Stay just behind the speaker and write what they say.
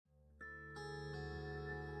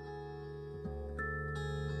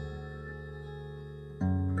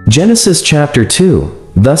Genesis chapter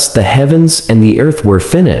 2. Thus the heavens and the earth were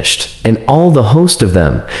finished, and all the host of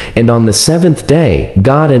them. And on the seventh day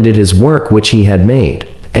God ended his work which he had made.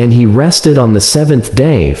 And he rested on the seventh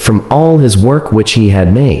day from all his work which he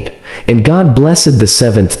had made. And God blessed the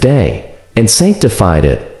seventh day, and sanctified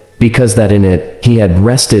it, because that in it he had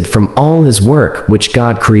rested from all his work which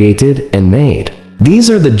God created and made. These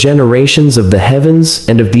are the generations of the heavens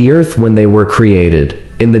and of the earth when they were created,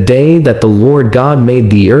 in the day that the Lord God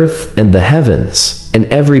made the earth and the heavens, and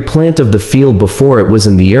every plant of the field before it was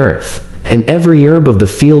in the earth, and every herb of the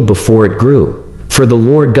field before it grew. For the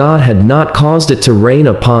Lord God had not caused it to rain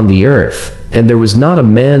upon the earth, and there was not a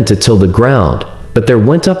man to till the ground, but there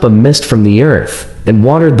went up a mist from the earth, and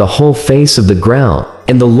watered the whole face of the ground.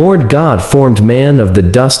 And the Lord God formed man of the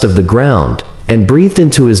dust of the ground, and breathed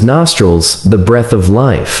into his nostrils the breath of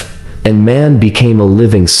life, and man became a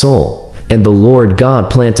living soul. And the Lord God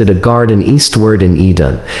planted a garden eastward in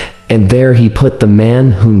Eden, and there he put the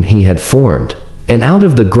man whom he had formed. And out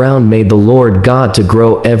of the ground made the Lord God to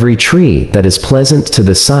grow every tree that is pleasant to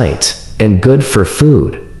the sight, and good for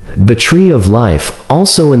food, the tree of life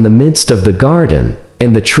also in the midst of the garden,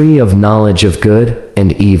 and the tree of knowledge of good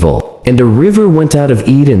and evil. And a river went out of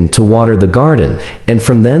Eden to water the garden, and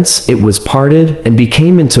from thence it was parted, and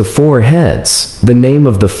became into four heads. The name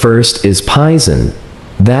of the first is Pison.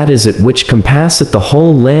 That is it which compasseth the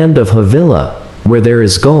whole land of Havilah, where there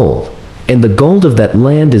is gold, and the gold of that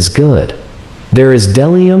land is good. There is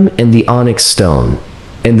bdellium and the onyx stone.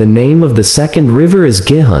 And the name of the second river is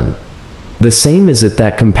Gihon. The same is it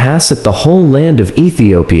that compasseth the whole land of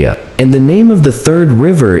Ethiopia. And the name of the third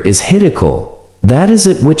river is Hiddekel. That is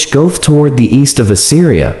it which goeth toward the east of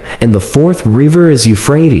Assyria. And the fourth river is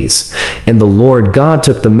Euphrates. And the Lord God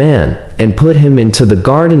took the man, and put him into the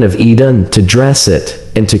garden of Eden to dress it,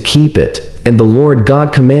 and to keep it. And the Lord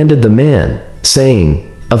God commanded the man,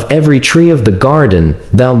 saying, Of every tree of the garden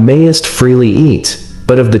thou mayest freely eat,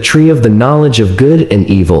 but of the tree of the knowledge of good and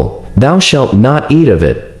evil thou shalt not eat of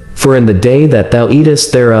it, for in the day that thou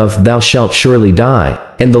eatest thereof thou shalt surely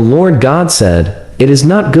die. And the Lord God said, It is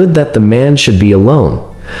not good that the man should be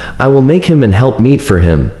alone. I will make him an helpmeet for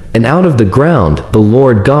him. And out of the ground the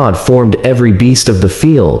Lord God formed every beast of the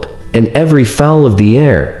field, and every fowl of the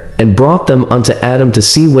air, and brought them unto Adam to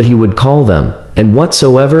see what he would call them. And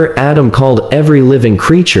whatsoever Adam called every living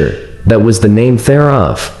creature, that was the name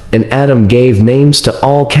thereof. And Adam gave names to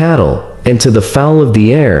all cattle, and to the fowl of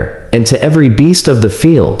the air, and to every beast of the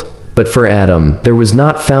field. But for Adam there was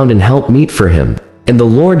not found an helpmeet for him. And the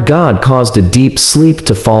Lord God caused a deep sleep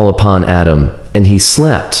to fall upon Adam, and he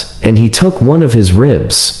slept. And he took one of his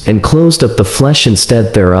ribs, and closed up the flesh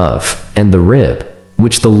instead thereof. And the rib,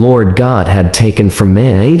 which the Lord God had taken from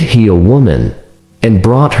man, made he a woman, and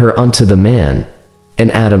brought her unto the man.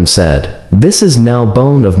 And Adam said, This is now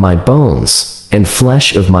bone of my bones, and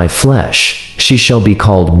flesh of my flesh. She shall be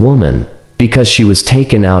called woman, because she was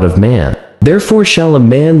taken out of man. Therefore shall a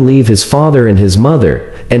man leave his father and his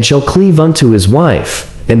mother, and shall cleave unto his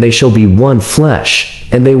wife, and they shall be one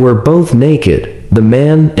flesh. And they were both naked, the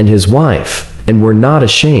man and his wife, and were not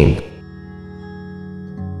ashamed.